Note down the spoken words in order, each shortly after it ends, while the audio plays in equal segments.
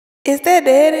Is that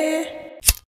Daddy?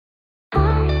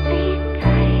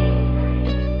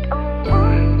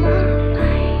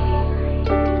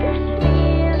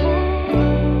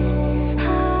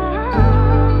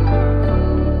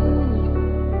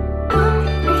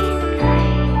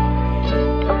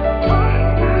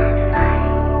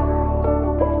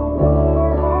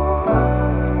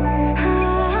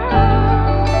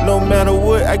 No matter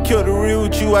what, I kept it real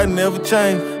with you, I never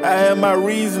changed. I had my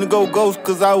reason to go ghost,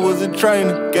 cause I was a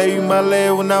trainer. Gave you my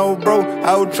lad when I was broke,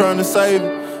 I was trying to save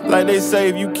it. Like they say,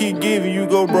 if you keep giving, you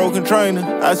go broken trainer.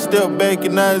 I stepped back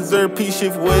and I deserve peace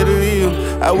shit for what it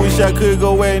is. I wish I could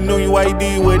go where I knew you, why he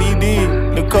did what he did.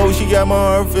 Nicole, she got my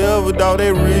heart forever, dog,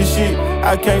 that real shit.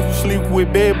 I came from sleeping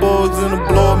with bed bugs in a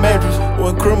blow mattress.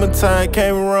 When criminal time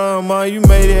came around, man, you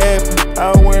made it happen. I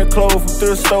was wearing clothes from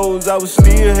thrift stores, I was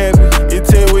still happy. You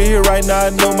tell we here right now, I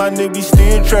know my nigga be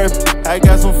still trapping. I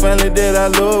got some family that I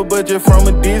love, but just from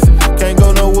a distance. Can't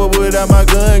go nowhere without my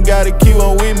gun, gotta keep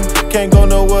on with me. Can't go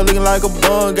nowhere looking like a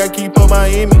bum, gotta keep up my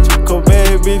image. Cause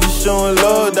bad bitches showing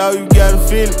love, dog, you gotta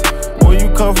feel it. When you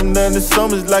come from nothing to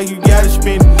something, it's like you gotta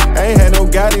spend it. I ain't had no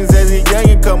guidance as a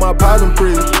youngin', cause my pops in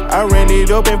prison. I ran it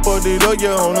up and fucked it up,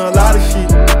 yeah, on a lot of shit.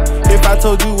 If I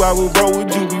told you I was broke,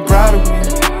 would you be proud of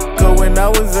me? Cause when I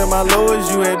was at my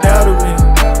lowest, you had doubted me.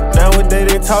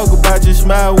 Nowadays they talk about you,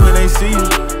 smile when they see you.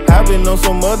 I been on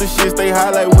some other shit, they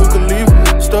highlight with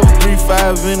Khalifa. Stuff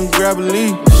 3-5 in and grab a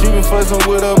lead. She been fussing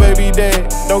with her baby dad,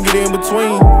 don't get in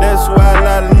between. That's why a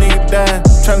lot of niggas dying,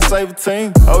 tryna save a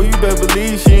team. Oh, you better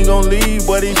believe she ain't gon' leave,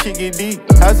 boy, this shit get deep.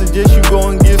 I suggest you go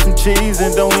and get some cheese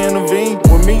and don't intervene.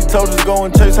 When me told us go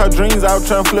and chase our dreams, I was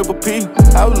tryna flip a P.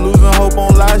 I was losing hope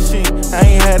on live shit, I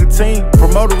ain't had a team.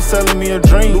 Promoter was selling me a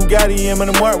dream. Bugatti and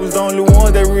Mark was the only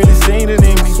one that really seen it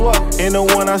in me. And the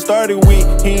one I started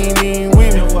with, he ain't even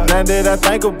with me. Now that I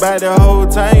think about it, the whole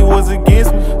time was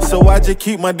against me. So I just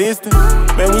keep my distance.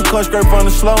 Man, we come straight from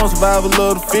the slow and survival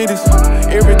of the fittest.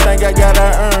 Everything I got,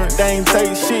 I earned, they ain't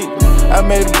take shit. I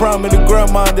made a promise to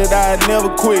grandma that I'd never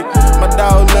quit. My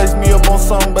dog laced me up on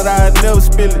something, but I'd never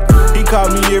spill it. He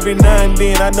called me every now and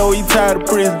then, I know he tired of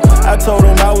prison. I told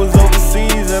him I was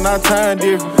overseas and our time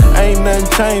different. Ain't nothing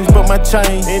changed but my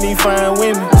chain, and he fine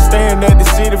women. Staring at the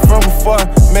city from afar,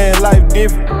 man, life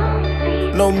different.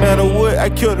 No matter what, I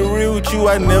kept it real with you,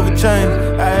 I never changed.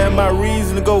 I had my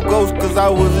reason to go ghost, cause I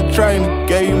was a trainer.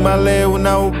 Gave you my lad when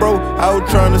I was broke, I was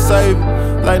trying to save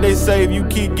it. Like they say, if you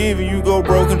keep giving, you go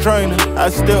broken trainer. I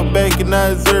stepped back and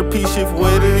I deserve peace shit for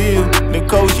what it is.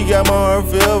 Nicole, she got my heart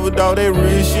forever, dog, that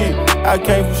real shit. I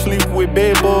came from sleeping with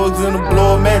bed bugs in a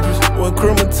blow mattress. When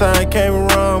criminal time came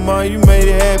around, man, you made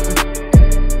it happen.